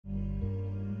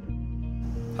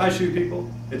Hi shoe people,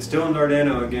 it's Dylan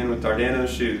Dardano again with Dardano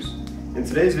Shoes. In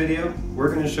today's video,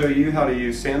 we're going to show you how to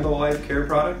use Sandal Life Care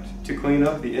product to clean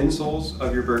up the insoles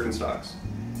of your Birkenstocks.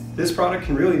 This product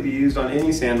can really be used on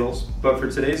any sandals, but for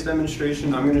today's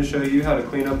demonstration I'm going to show you how to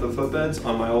clean up the footbeds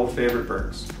on my old favorite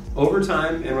Birks. Over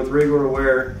time and with regular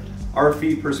wear, our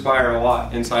feet perspire a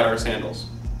lot inside our sandals.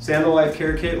 Sandal Life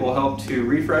Care Kit will help to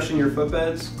refreshen your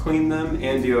footbeds, clean them,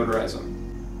 and deodorize them.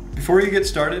 Before you get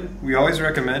started, we always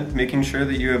recommend making sure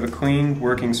that you have a clean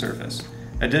working surface.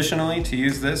 Additionally, to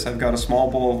use this, I've got a small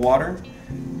bowl of water,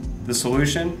 the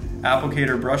solution,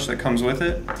 applicator brush that comes with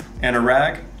it, and a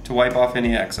rag to wipe off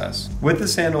any excess. With the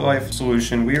Sandal Life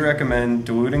solution, we recommend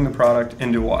diluting the product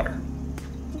into water.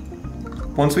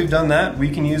 Once we've done that,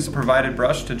 we can use the provided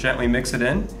brush to gently mix it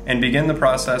in and begin the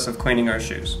process of cleaning our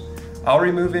shoes. I'll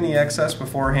remove any excess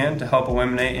beforehand to help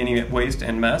eliminate any waste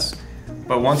and mess,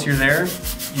 but once you're there,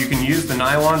 you can use the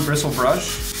nylon bristle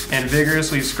brush and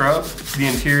vigorously scrub the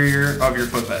interior of your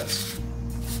footbeds.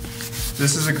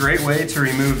 This is a great way to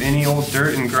remove any old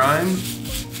dirt and grime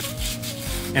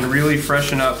and really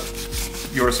freshen up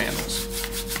your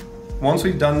sandals. Once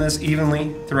we've done this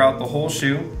evenly throughout the whole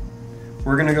shoe,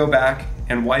 we're going to go back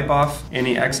and wipe off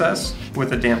any excess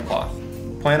with a damp cloth.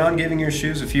 Plan on giving your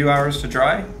shoes a few hours to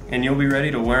dry, and you'll be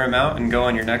ready to wear them out and go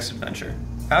on your next adventure.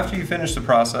 After you finish the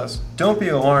process, don't be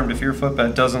alarmed if your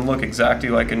footbed doesn't look exactly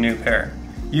like a new pair.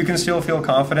 You can still feel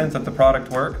confident that the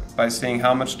product worked by seeing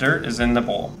how much dirt is in the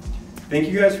bowl. Thank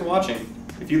you guys for watching.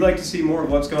 If you'd like to see more of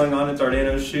what's going on at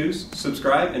Dardano's Shoes,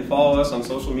 subscribe and follow us on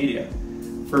social media.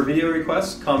 For video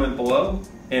requests, comment below,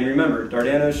 and remember,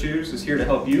 Dardano's Shoes is here to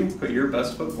help you put your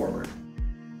best foot forward.